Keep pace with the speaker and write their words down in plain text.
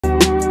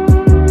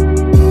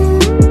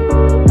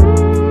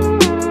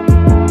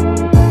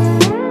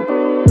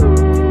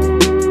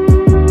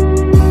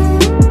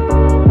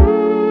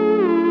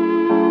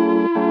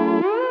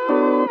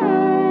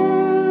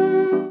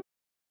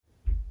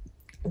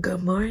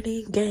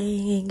morning,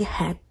 gang.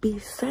 Happy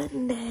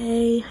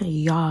Sunday.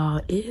 Y'all,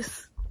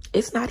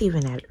 it's not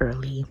even that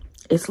early.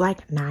 It's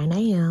like 9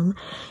 a.m.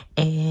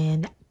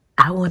 and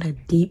I want to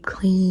deep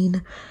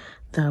clean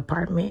the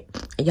apartment.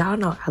 Y'all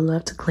know I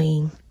love to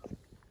clean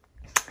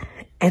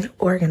and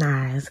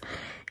organize,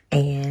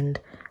 and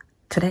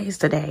today's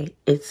the day.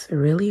 It's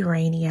really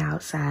rainy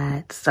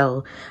outside,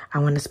 so I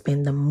want to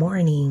spend the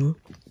morning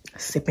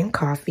sipping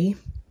coffee.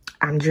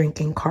 I'm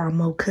drinking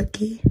caramel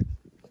cookie.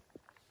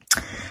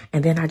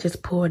 And then I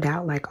just pulled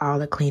out like all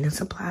the cleaning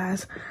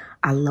supplies.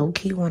 I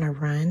low-key want to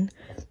run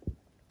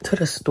to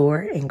the store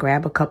and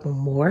grab a couple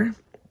more.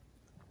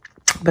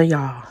 But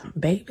y'all,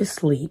 baby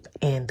sleep,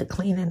 and the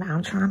cleaning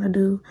I'm trying to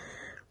do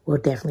will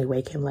definitely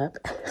wake him up.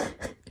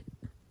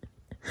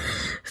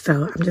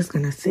 So I'm just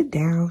going to sit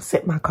down,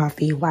 sip my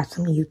coffee, watch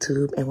some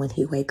YouTube. And when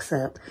he wakes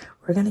up,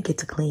 we're going to get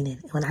to cleaning.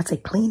 And when I say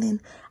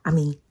cleaning, I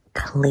mean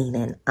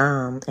cleaning.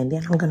 And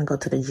then I'm gonna go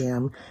to the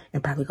gym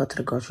and probably go to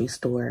the grocery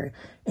store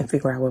and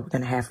figure out what we're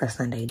gonna have for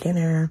Sunday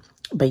dinner.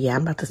 But yeah,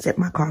 I'm about to sip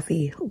my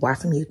coffee, watch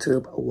some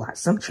YouTube, watch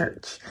some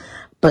church.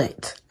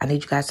 But I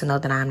need you guys to know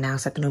that I'm now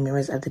set the new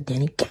members of the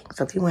Denny gang.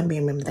 So if you want to be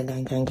a member of the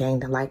gang, then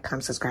like,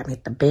 comment, subscribe, and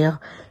hit the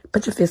bell.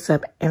 Put your fists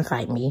up and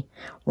fight me.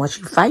 Once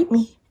you fight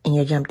me and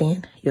you're jumped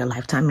in, you're a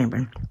lifetime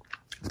member.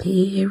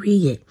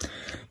 Period.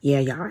 Yeah,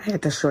 y'all, I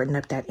had to shorten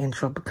up that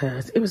intro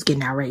because it was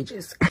getting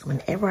outrageous.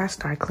 Whenever I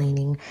start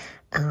cleaning,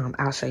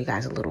 I'll show you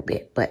guys a little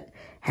bit. But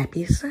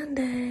happy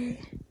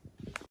Sunday.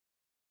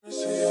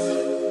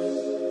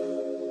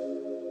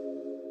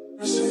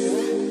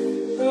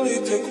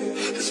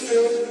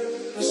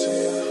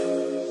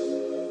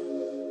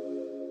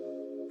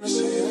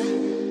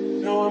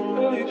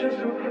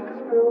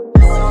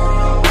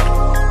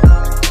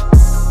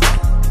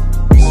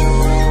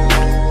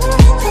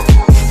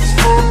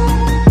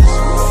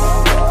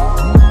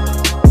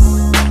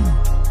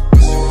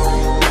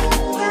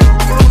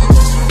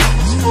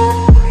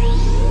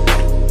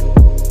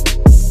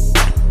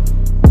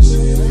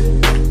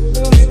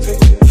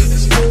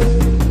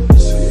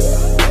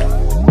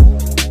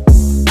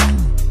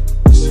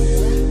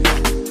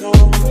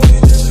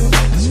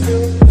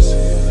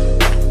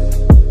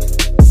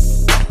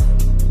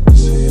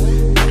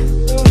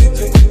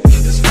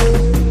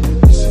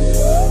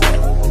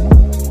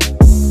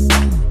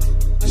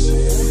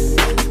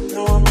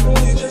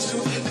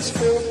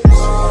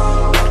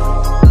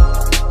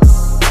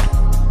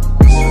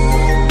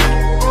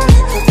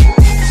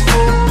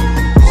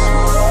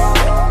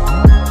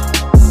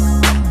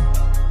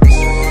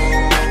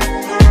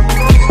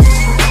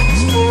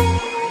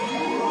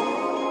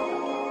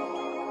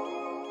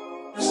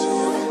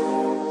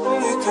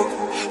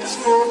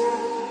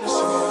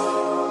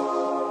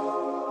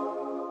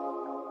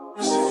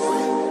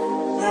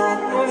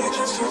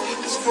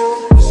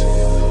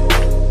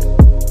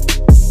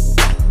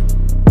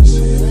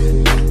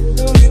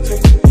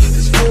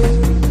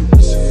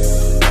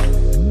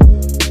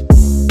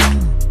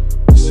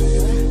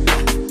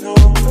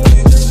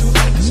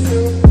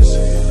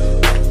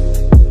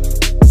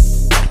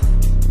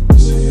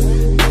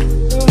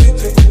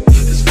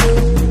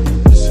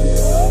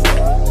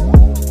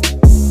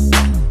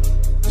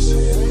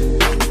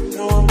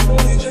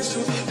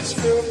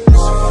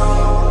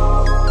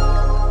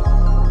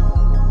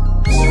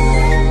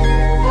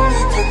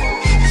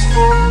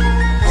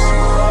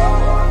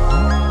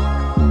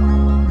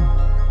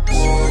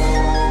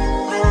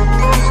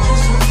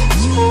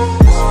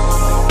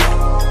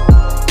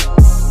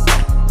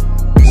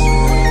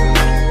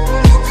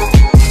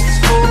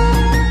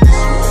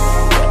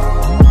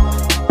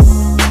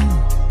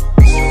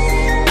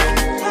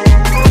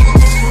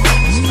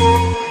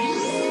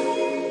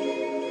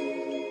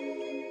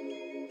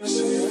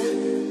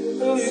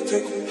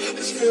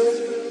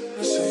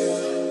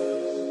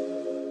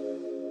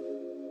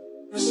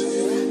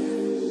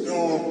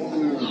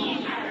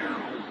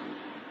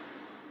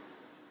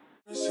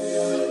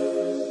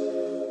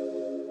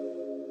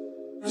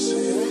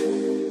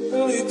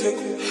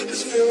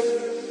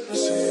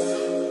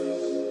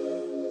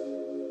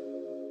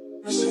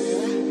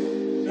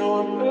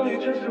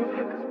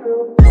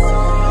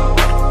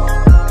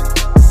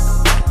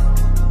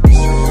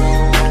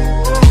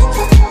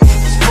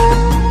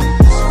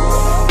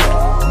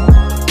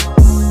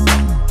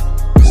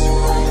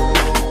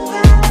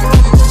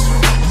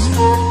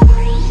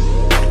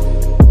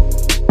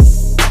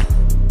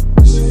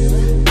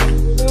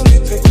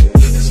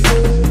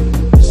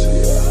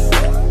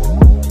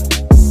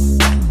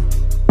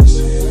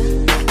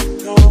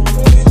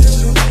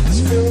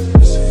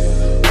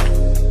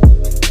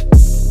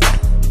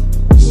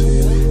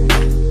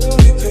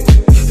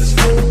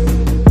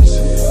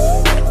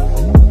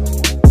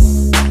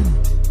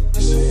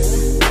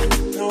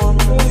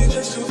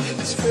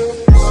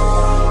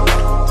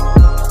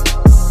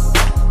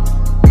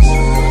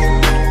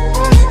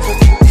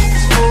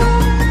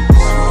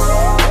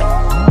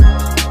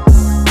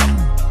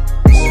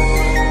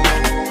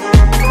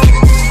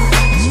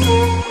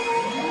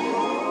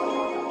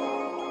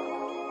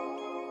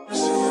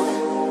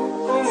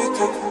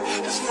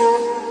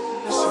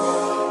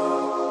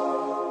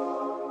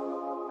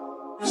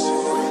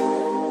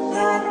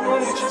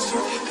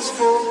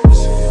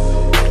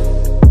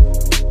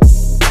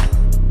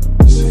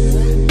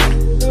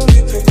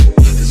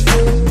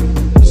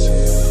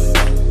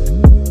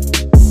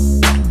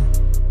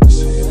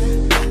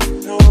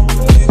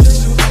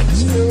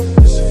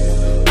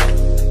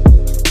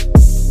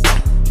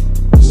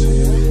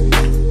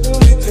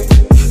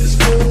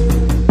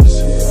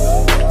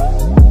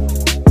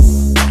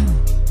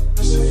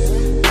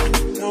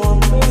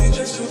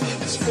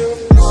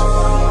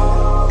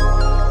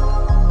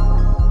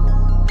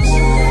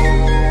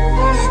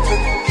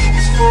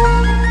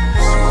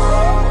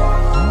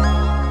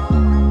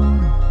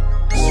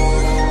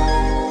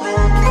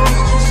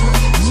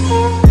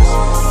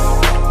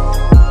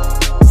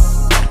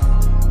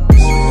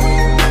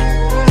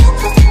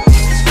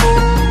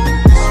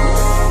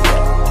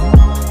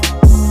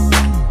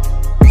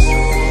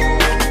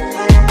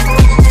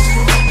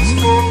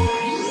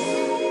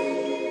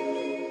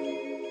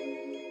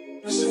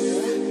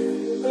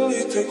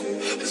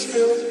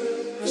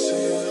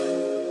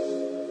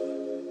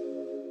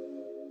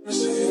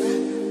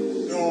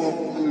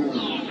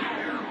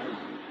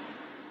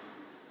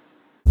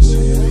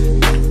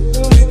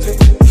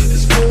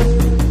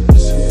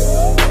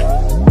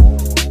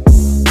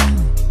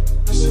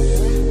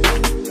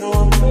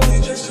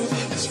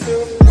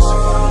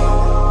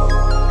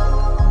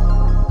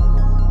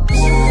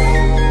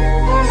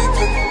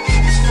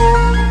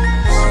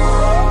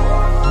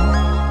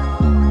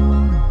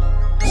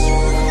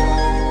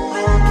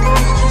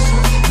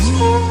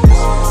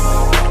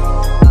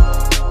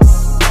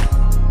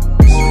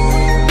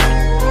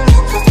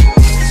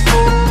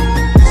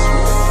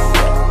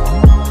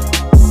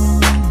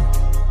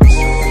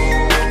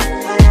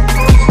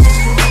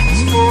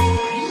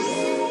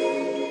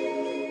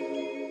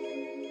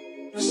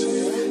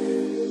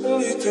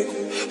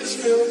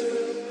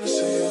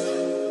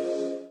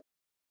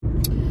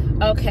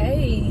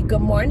 Okay, good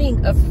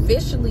morning,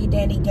 officially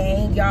Danny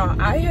Gang. Y'all,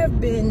 I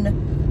have been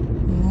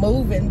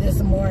moving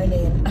this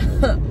morning.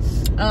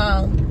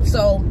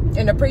 So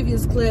in the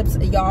previous clips,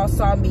 y'all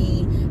saw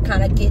me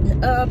kind of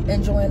getting up,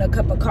 enjoying a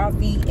cup of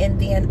coffee,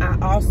 and then I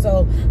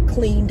also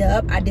cleaned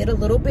up. I did a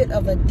little bit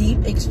of a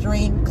deep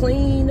extreme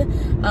clean.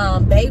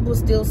 Babe was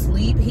still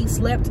asleep. He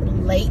slept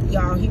late,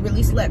 y'all. He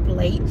really slept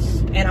late,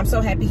 and I'm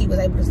so happy he was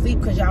able to sleep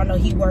because y'all know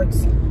he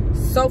works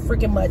so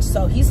freaking much.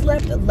 So he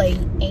slept late,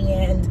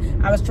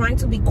 and I was trying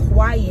to be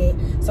quiet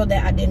so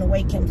that I didn't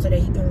wake him, so that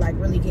he can like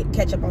really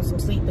catch up on some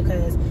sleep,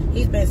 because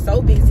he's been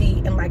so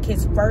busy. And like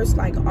his first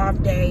like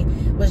off day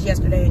was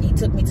yesterday, and he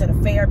took me to the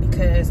fair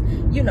because,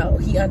 you know,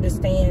 he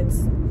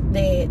understands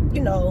that,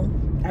 you know,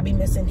 I be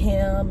missing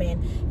him,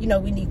 and you know,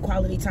 we need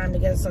quality time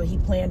together. So he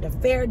planned a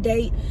fair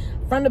date.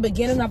 From the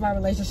beginning of our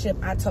relationship,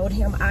 I told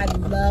him I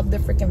love the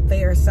freaking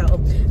fair.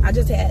 So I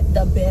just had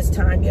the best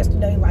time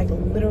yesterday, like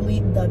literally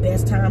the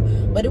best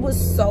time. But it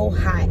was so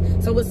hot.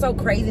 So it was so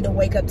crazy to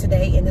wake up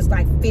today and it's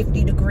like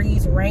 50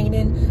 degrees,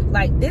 raining.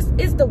 Like, this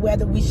is the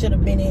weather we should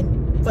have been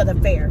in for the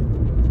fair.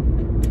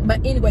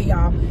 But anyway,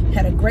 y'all,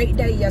 had a great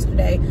day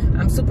yesterday.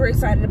 I'm super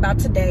excited about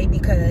today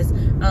because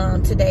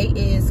today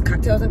is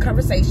Cocktails and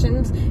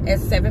Conversations at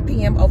 7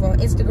 p.m. over on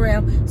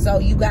Instagram. So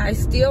you guys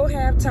still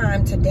have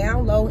time to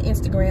download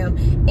Instagram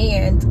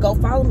and go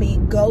follow me,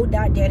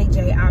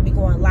 go.DannyJ. I'll be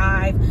going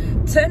live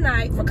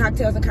tonight for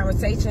Cocktails and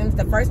Conversations.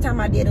 The first time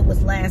I did it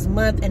was last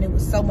month, and it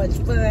was so much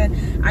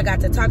fun. I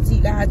got to talk to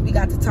you guys. We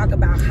got to talk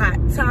about hot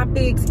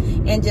topics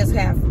and just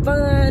have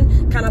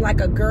fun, kind of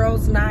like a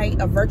girls' night,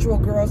 a virtual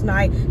girls'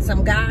 night.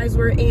 Some guys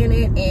were in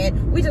it,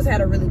 and we just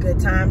had a really good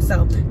time.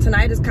 So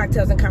tonight is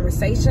Cocktails and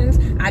Conversations.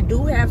 I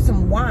do have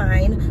some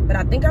wine, but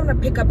I think I'm gonna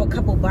pick up a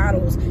couple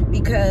bottles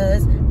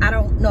because I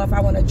don't know if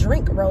I want to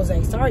drink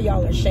rosé. Sorry,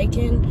 y'all are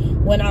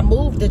shaking. When I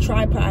moved the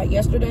tripod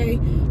yesterday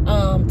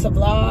to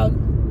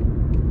vlog,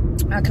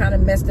 I kind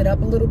of messed it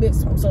up a little bit,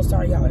 so I'm so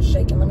sorry y'all are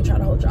shaking. Let me try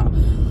to hold y'all.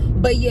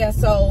 But yeah,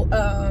 so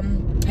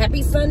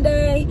happy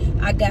Sunday.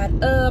 I got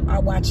up, I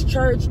watched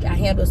church, I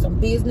handled some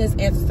business,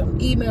 answered some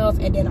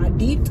emails, and then I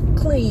deep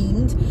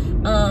cleaned,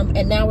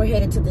 and now we're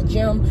headed to the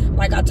gym.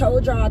 Like I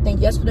told y'all, I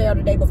think yesterday or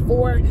the day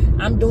before,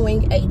 I'm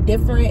doing a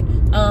different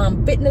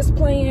fitness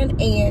plan,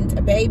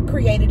 and Babe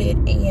created it,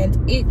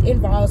 and it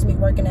involves me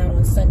working out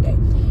on Sunday.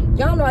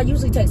 Y'all know I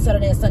usually take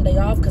Saturday and Sunday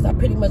off because I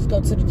pretty much go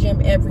to the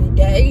gym every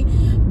day,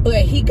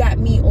 but he got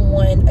me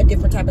on a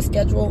different type of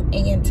schedule,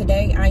 and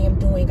today I am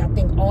doing, I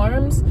think,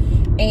 arms,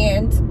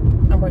 and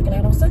I'm working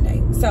out on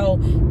Sunday. So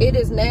it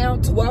is now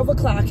 12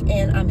 o'clock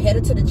and I'm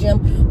headed to the gym,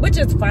 which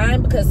is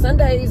fine because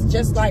Sundays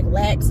just like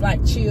lax,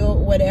 like chill,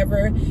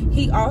 whatever.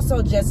 He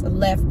also just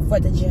left for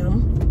the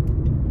gym.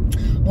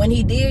 When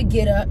he did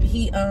get up,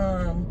 he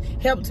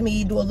helped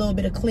me do a little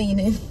bit of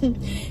cleaning,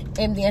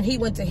 and then he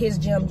went to his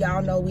gym.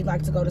 Y'all know we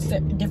like to go to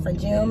different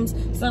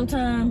gyms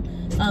sometime.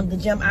 The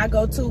gym I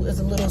go to is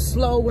a little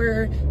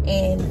slower,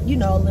 and you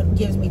know,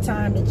 gives me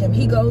time. The gym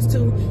he goes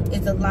to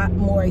is a lot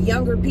more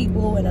younger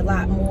people and a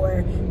lot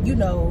more, you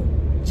know,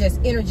 just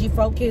energy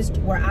focused,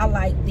 where I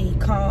like the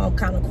calm,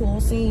 kind of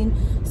cool scene.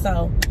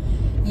 So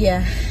yeah,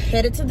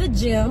 headed to the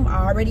gym.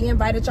 I already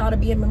invited y'all to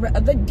be a member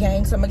of the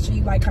gang, so make sure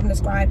you like, comment,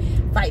 subscribe,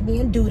 fight me,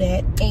 and do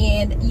that.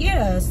 And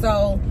yeah,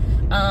 so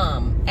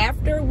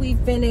after we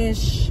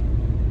finish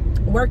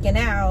working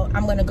out,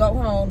 I'm gonna go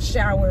home,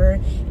 shower,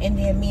 and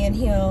then me and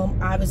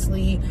him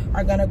obviously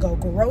are gonna go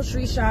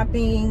grocery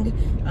shopping,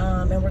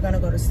 and we're gonna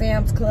go to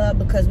Sam's Club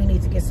because we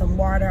need to get some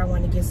water. I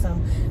want to get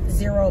some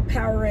Zero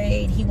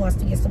Powerade. He wants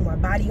to get some more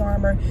body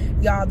armor.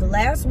 Y'all, the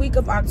last week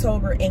of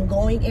October and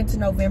going into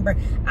November,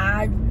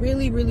 I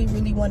really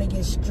want to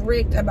get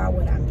strict about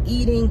what I'm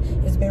eating.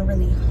 It's been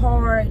really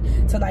hard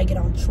to like get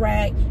on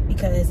track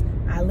because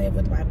I live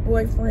with my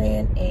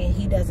boyfriend and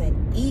he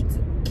doesn't eat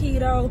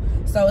keto,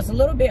 so it's a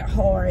little bit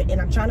hard,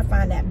 and I'm trying to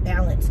find that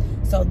balance.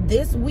 So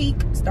this week,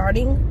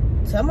 starting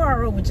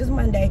tomorrow, which is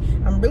Monday,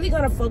 I'm really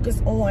gonna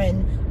focus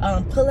on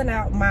pulling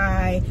out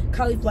my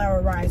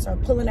cauliflower rice or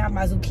pulling out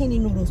my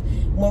zucchini noodles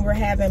when we're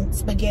having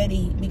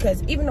spaghetti,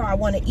 because even though I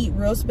want to eat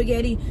real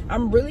spaghetti,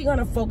 I'm really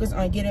gonna focus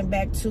on getting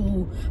back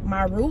to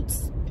my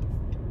roots.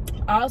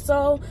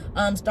 Also,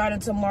 starting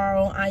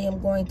tomorrow, I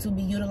am going to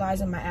be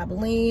utilizing my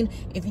Albolene.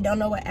 If you don't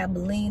know what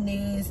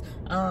Albolene is,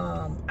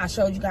 I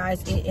showed you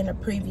guys it in a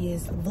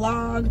previous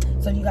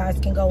vlog, so you guys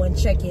can go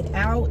and check it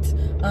out.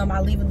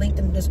 I'll leave a link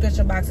in the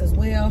description box as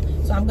well.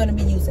 So I'm going to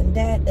be using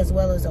that as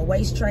well as a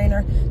waist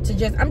trainer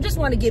to I'm just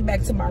want to get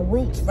back to my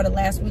roots for the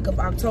last week of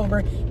October,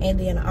 and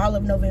then all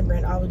of November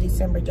and all of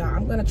December, y'all.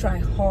 I'm going to try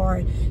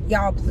hard.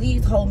 Y'all,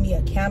 please hold me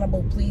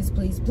accountable, please,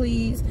 please,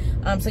 please.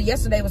 So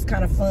yesterday was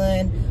kind of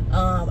fun.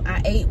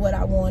 I ate what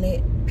I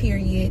wanted,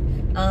 period.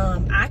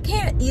 I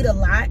can't eat a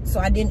lot, so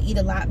I didn't eat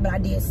a lot, but I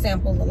did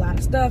sample a lot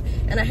of stuff,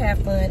 and I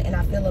had fun, and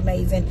I feel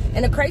amazing.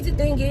 And the crazy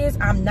thing is,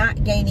 I'm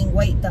not gaining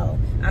weight, though.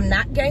 I'm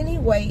not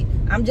gaining weight.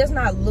 I'm just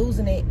not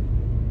losing it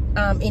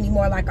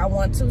anymore like I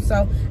want to.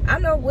 So I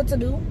know what to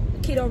do.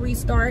 Keto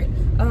restart.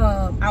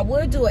 I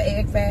would do an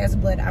egg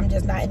fast, but I'm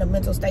just not in the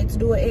mental state to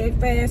do an egg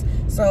fast.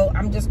 So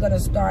I'm just gonna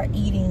start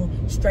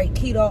eating straight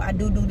keto. I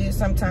do this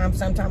sometimes.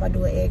 Sometimes I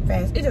do an egg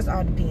fast. It just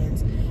all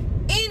depends.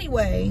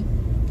 Anyway,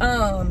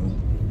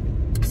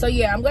 so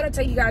yeah, I'm gonna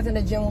take you guys in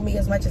the gym with me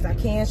as much as I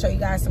can, show you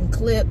guys some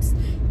clips,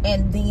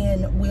 and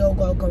then we'll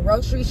go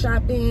grocery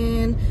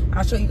shopping.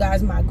 I'll show you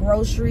guys my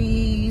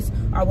groceries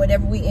or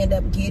whatever we end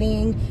up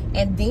getting,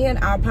 and then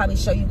I'll probably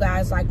show you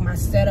guys like my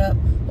setup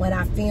when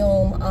I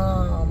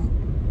film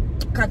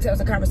cocktails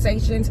and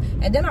conversations,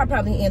 and then I'll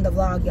probably end the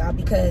vlog, y'all,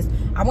 because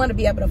I want to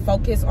be able to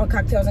focus on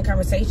cocktails and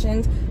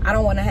conversations. I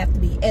don't want to have to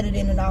be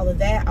editing and all of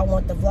that. I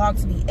want the vlog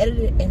to be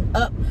edited and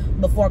up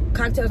before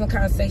cocktails and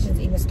conversations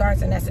even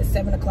starts, and that's at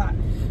 7 o'clock.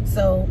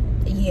 So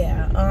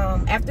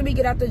yeah, after we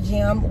get out the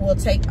gym, we'll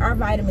take our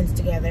vitamins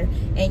together,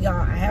 and y'all,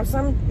 I have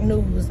some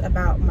news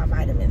about my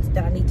vitamins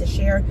that I need to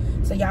share,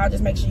 so y'all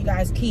just make sure you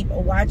guys keep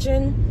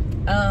watching.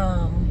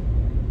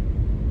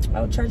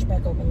 Oh, church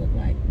back open look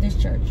like this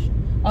church.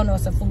 Oh no,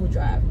 it's a food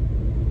drive.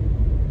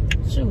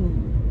 Shoot,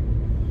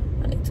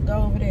 I need to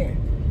go over there.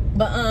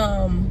 But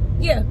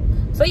yeah,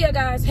 so yeah,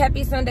 guys,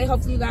 happy Sunday.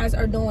 Hopefully you guys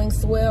are doing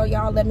swell.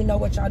 Y'all let me know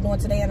what y'all doing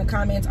today in the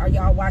comments. Are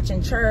y'all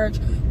watching church?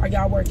 Are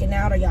y'all working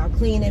out? Are y'all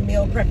cleaning,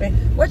 meal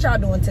prepping? What y'all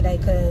doing today?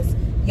 Because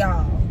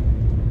y'all,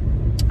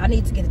 I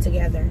need to get it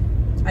together.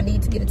 I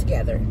need to get it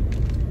together.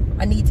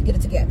 I need to get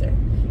it together.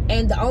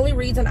 And the only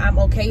reason I'm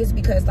okay is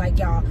because, like,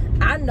 y'all,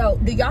 I know,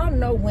 do y'all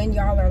know when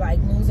y'all are like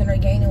losing or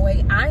gaining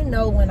weight? I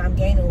know when I'm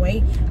gaining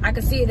weight. I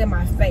can see it in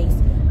my face.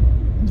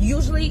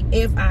 Usually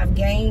if I've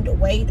gained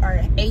weight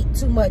or ate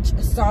too much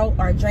salt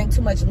or drank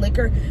too much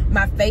liquor,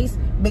 my face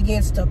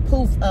begins to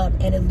poof up,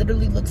 and it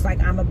literally looks like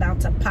I'm about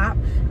to pop.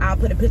 I'll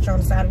put a picture on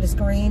the side of the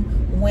screen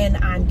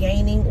when I'm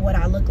gaining what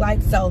I look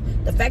like. So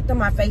the fact that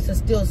my face is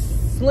still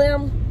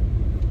slim,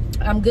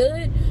 I'm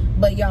good.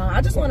 But y'all, I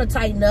just want to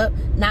tighten up,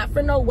 not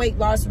for no weight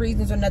loss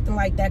reasons or nothing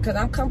like that, because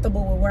I'm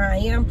comfortable with where I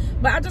am,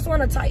 but I just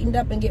want to tighten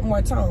up and get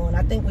more tone.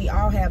 I think we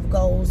all have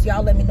goals.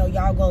 Y'all let me know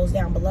y'all goals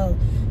down below.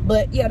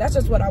 But yeah, that's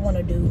just what I want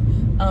to do.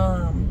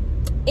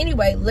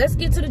 Anyway, let's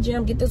get to the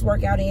gym, get this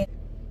workout in.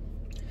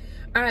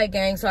 All right,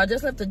 gang, so I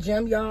just left the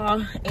gym,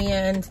 y'all,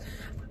 and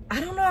I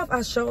don't know if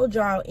I showed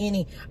y'all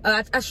any.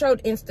 I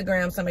showed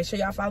Instagram, so make sure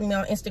y'all follow me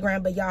on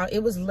Instagram. But y'all, it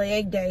was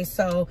leg day,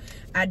 so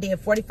I did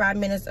 45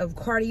 minutes of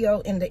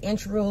cardio in the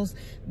intervals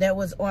that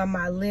was on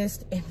my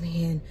list, and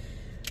then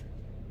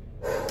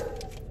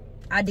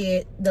I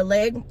did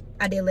leg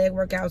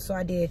workouts. So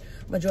I did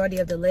majority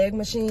of the leg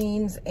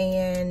machines,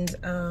 and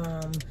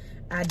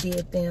I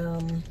did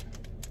them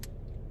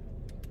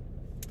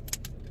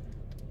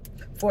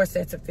 4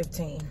 sets of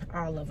 15,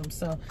 all of them.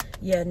 So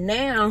yeah,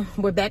 now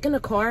we're back in the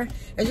car.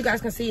 As you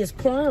guys can see, it's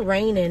pouring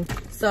raining,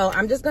 so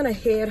I'm just gonna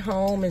head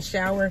home and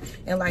shower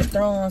and like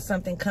throw on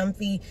something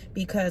comfy,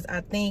 because I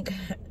think,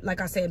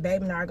 like I said,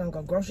 babe and I are gonna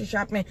go grocery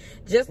shopping.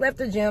 Just left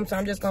the gym, so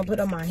I'm just gonna put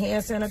on my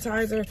hand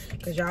sanitizer,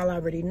 because y'all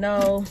already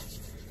know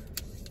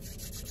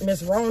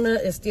Miss Rona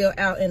is still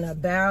out and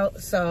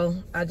about. So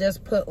I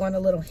just put on a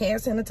little hand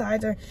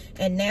sanitizer,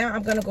 and now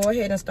I'm gonna go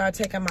ahead and start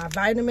taking my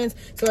vitamins.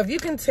 So if you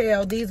can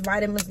tell, these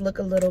vitamins look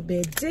a little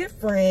bit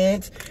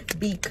different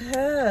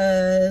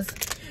because,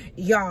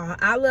 y'all,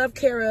 I love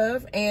Care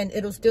Of, and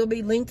it'll still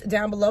be linked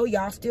down below.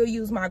 Y'all still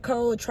use my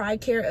code, try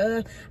Care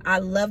Of. I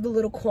love the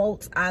little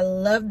quotes. I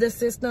love the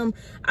system.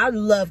 I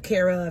love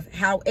Care Of.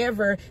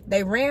 However,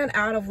 they ran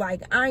out of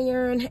like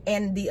iron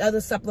and the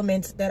other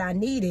supplements that I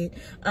needed,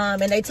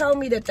 and they told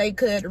me that they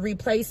could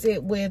replace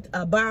it with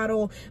a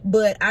bottle,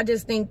 but I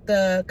just think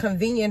the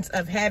convenience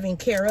of having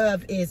Care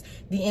Of is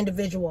the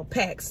individual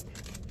packs.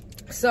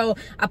 So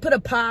I put a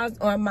pause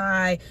on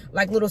my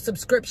like little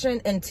subscription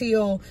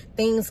until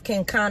things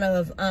can kind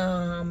of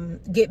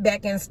get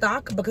back in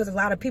stock, because a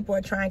lot of people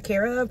are trying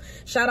Care Of.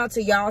 Shout out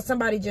to y'all.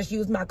 Somebody just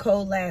used my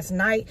code last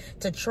night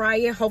to try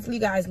it. Hopefully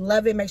you guys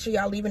love it. Make sure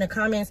y'all leave in the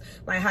comments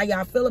like how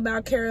y'all feel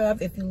about Care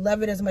Of, if you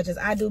love it as much as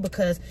I do,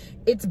 because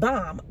it's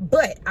bomb.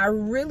 But I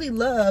really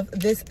love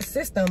this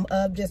system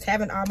of just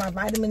having all my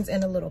vitamins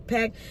in a little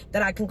pack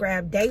that I can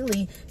grab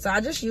daily. So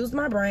I just used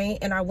my brain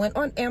and I went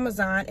on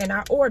Amazon and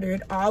I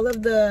ordered all of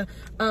of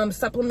the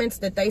supplements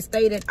that they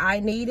stated I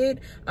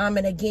needed. And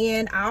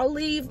again, I'll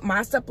leave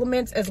my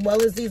supplements as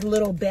well as these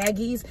little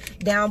baggies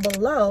down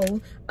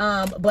below.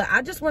 But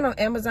I just went on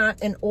Amazon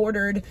and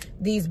ordered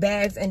these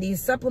bags and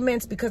these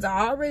supplements because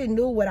I already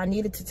knew what I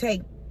needed to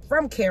take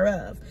from Care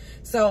Of.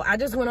 So I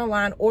just went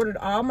online, ordered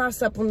all my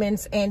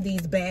supplements and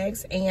these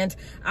bags, and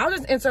I'll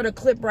just insert a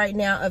clip right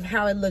now of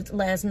how it looked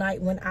last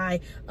night when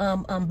I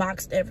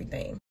unboxed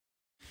everything.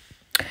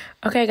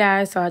 Okay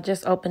guys, so I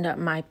just opened up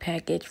my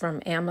package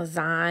from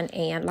Amazon,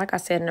 and like I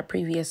said in the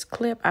previous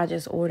clip, I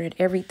just ordered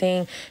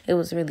everything. It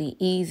was really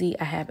easy.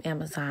 I have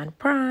Amazon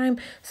Prime,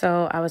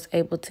 so I was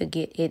able to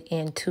get it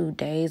in 2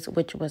 days,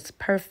 which was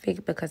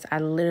perfect because I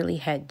literally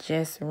had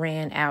just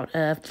ran out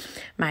of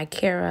my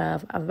Care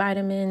Of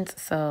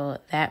vitamins, so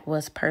that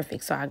was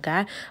perfect. So I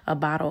got a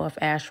bottle of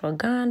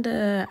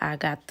ashwagandha, I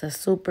got the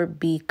Super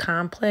B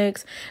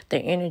complex, the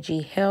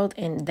Energy Health,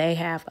 and they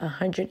have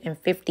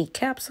 150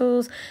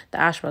 capsules. The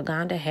ashwagandha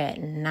had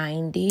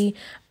 90.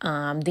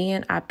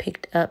 Then I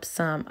picked up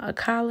some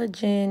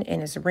collagen,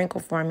 and its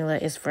wrinkle formula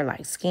is for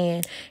like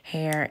skin,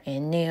 hair,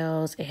 and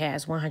nails. It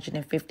has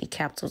 150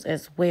 capsules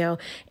as well,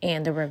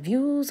 and the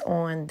reviews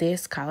on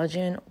this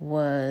collagen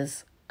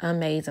was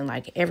amazing.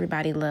 Like,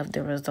 everybody loved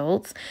the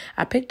results.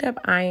 I picked up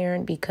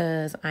iron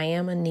because I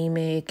am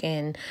anemic,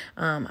 and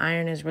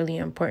iron is really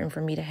important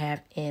for me to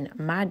have in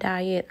my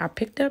diet. I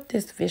picked up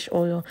this fish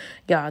oil.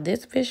 Y'all,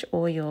 this fish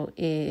oil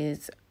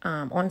is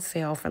on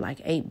sale for like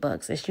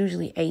 $8. It's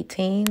usually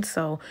 18,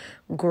 so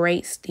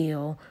great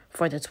steal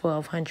for the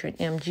 1200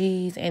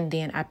 mgs. And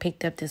then I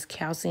picked up this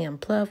calcium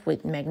pluff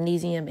with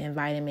magnesium and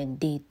vitamin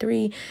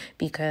D3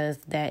 because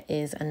that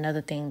is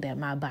another thing that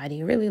my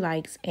body really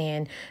likes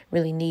and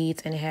really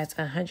needs, and it has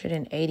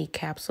 180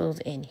 capsules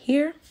in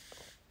here.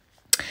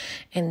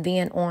 And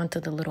then on to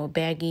the little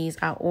baggies.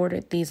 I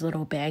ordered these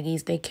little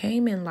baggies. They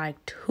came in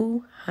like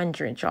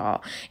 200,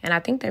 y'all, and I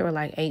think they were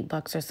like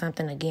 $8 or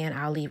something. Again,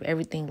 I'll leave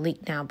everything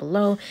linked down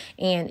below,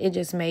 and it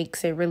just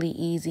makes it really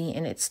easy,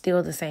 and it's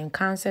still the same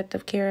concept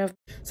of Care Of.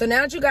 So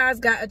now that you guys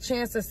got a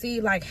chance to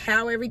see like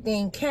how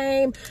everything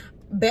came,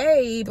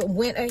 Babe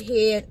went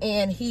ahead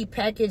and he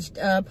packaged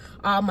up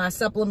all my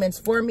supplements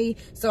for me.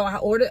 So I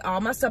ordered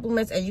all my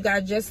supplements, and you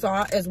guys just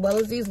saw, as well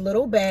as these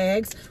little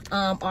bags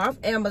off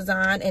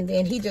Amazon, and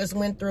then he just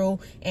went through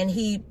and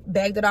he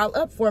bagged it all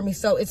up for me.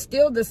 So it's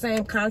still the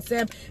same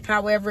concept,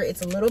 however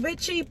it's a little bit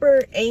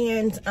cheaper,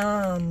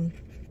 and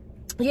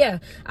yeah,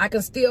 I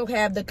can still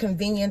have the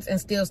convenience and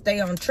still stay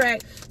on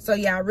track. So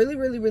yeah, I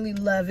really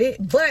love it.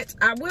 But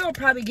I will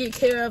probably get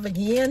Care Of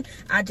again.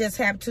 I just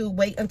have to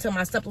wait until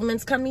my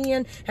supplements come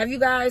in. Have you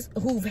guys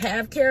who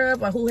have Care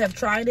Of or who have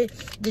tried it,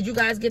 did you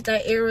guys get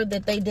that error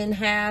that they didn't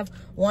have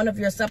one of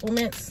your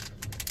supplements?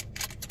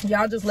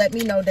 Y'all just let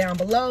me know down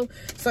below.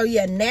 So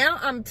yeah, now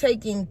I'm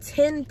taking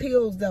 10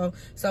 pills though.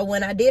 So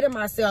when I did it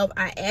myself,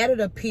 I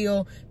added a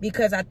pill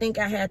because I think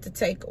I had to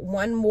take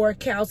one more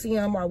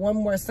calcium or one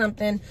more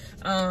something,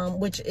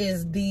 which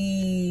is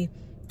the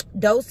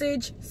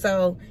dosage.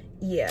 So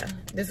yeah,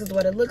 this is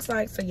what it looks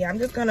like. So yeah, I'm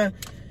just gonna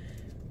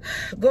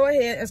go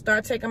ahead and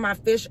start taking my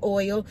fish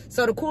oil.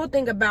 So the cool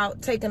thing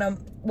about taking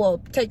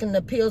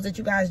the pills that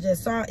you guys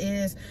just saw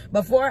is,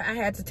 before I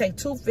had to take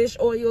 2 fish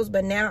oils,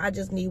 but now I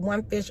just need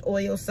 1 fish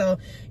oil. So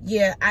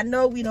yeah, I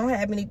know we don't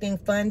have anything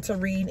fun to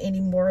read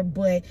anymore,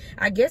 but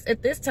I guess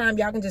at this time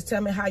y'all can just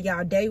tell me how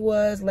y'all day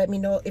was. Let me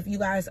know if you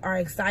guys are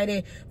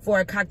excited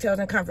for cocktails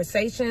and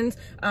conversations.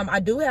 I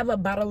do have a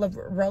bottle of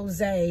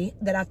rosé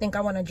that I think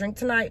I want to drink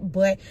tonight,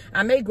 but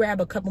I may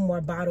grab a couple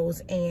more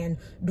bottles and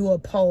do a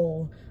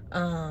poll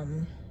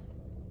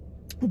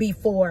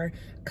before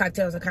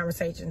cocktails and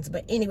conversations.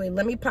 But anyway,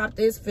 let me pop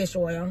this fish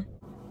oil.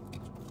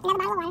 Another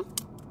bottle of water.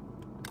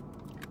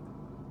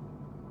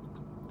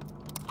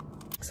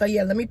 So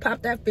yeah, let me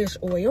pop that fish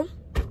oil.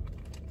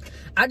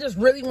 I just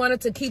really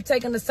wanted to keep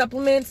taking the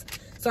supplements,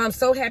 so I'm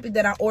so happy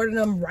that I ordered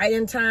them right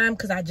in time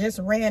because I just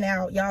ran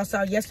out. Y'all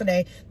saw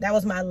yesterday, that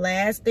was my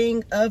last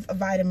thing of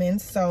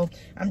vitamins. So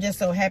I'm just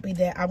so happy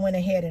that I went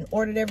ahead and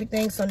ordered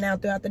everything. So now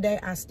throughout the day,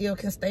 I still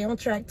can stay on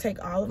track,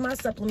 take all of my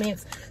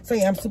supplements. So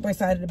yeah, I'm super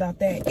excited about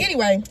that.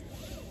 Anyway,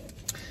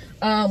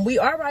 we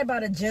are right by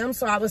the gym,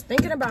 so I was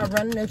thinking about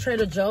running to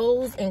Trader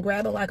Joe's and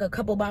grabbing like a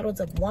couple bottles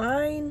of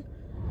wine.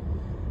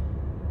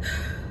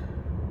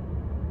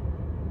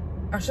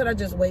 Or should I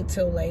just wait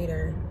till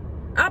later?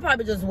 I'll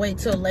probably just wait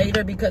till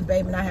later because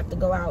Babe and I have to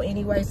go out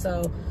anyway,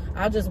 so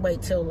I'll just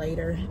wait till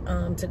later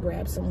to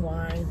grab some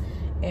wine.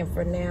 And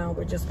for now,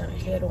 we're just gonna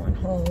head on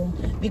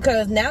home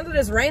because now that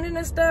it's raining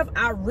and stuff,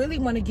 I really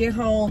want to get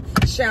home,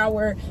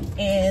 shower,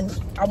 and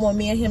I want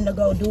me and him to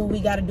go do what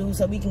we gotta do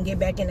so we can get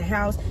back in the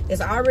house.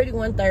 It's already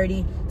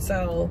 1:30,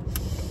 so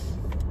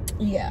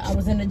yeah, I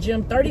was in the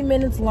gym 30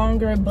 minutes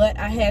longer, but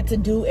I had to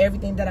do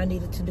everything that I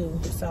needed to do.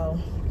 So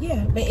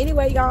yeah, but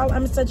anyway, y'all,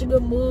 I'm in such a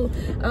good mood.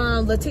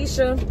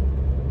 Letitia,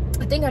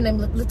 I think her name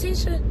is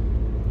Letitia,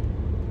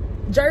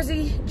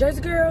 Jersey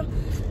girl.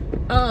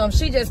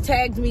 She just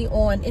tagged me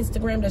on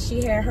Instagram that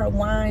she had her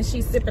wine.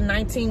 She's sipping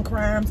 19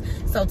 Crimes.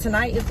 So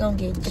tonight it's gonna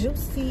get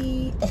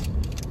juicy.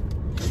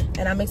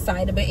 and I'm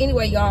excited. But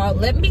anyway, y'all,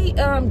 let me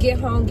get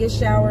home, get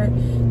showered,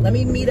 let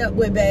me meet up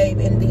with babe,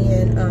 and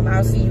then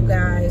I'll see you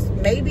guys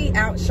maybe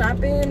out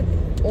shopping,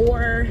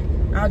 or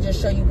I'll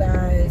just show you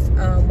guys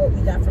what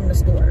we got from the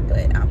store.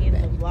 But I'll be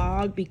back.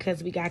 Vlog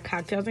because we got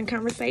cocktails and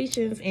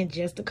conversations in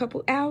just a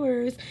couple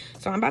hours,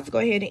 so I'm about to go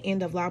ahead and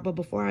end the vlog. But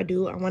before I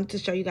do, I wanted to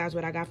show you guys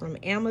what I got from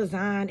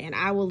Amazon, and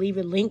I will leave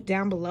a link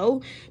down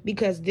below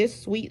because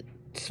this sweet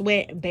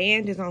sweat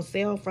band is on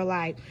sale for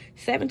like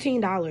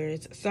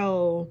 $17,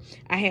 so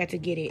I had to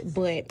get it.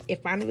 But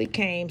it finally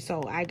came,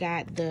 so I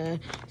got the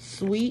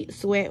sweet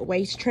sweat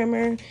waist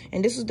trimmer,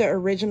 and this is the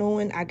original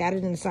one. I got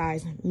it in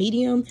size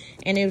medium,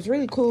 and it was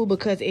really cool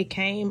because it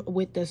came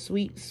with the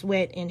sweet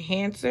sweat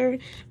enhancer,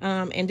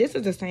 and this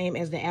is the same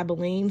as the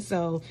Albolene,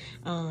 so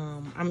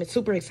I'm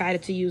super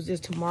excited to use this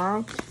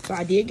tomorrow. So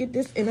I did get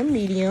this in a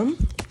medium.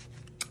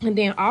 And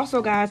then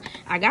also, guys,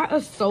 I got a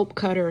soap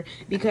cutter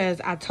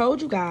because I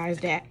told you guys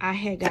that I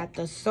had got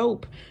the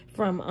soap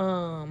from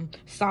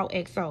Salt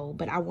XO,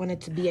 but I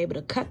wanted to be able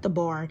to cut the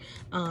bar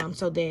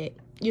so that,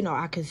 you know,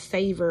 I could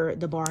savor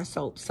the bar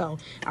soap. So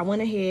I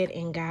went ahead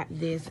and got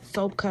this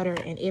soap cutter,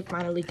 and it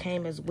finally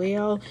came as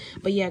well.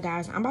 But yeah,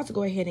 guys, I'm about to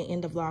go ahead and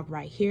end the vlog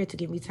right here to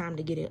give me time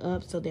to get it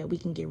up so that we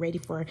can get ready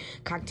for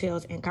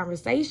cocktails and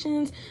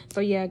conversations. So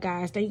yeah,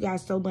 guys, thank you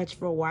guys so much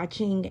for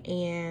watching,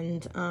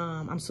 and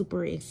I'm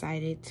super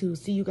excited to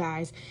see you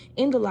guys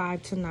in the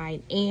live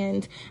tonight.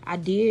 And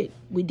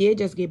we did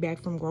just get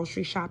back from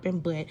grocery shopping,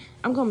 but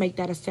I'm gonna make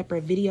that a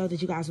separate video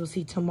that you guys will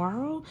see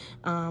tomorrow.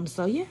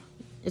 So yeah,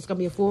 it's gonna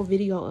be a full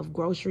video of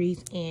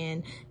groceries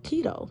and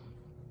keto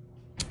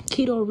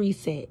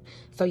reset.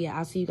 So yeah,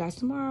 I'll see you guys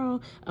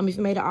tomorrow. If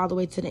you made it all the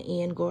way to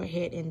the end, go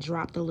ahead and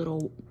drop the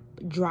little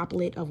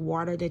droplet of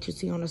water that you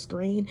see on the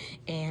screen,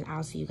 and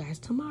I'll see you guys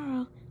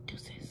tomorrow.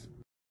 Deuces.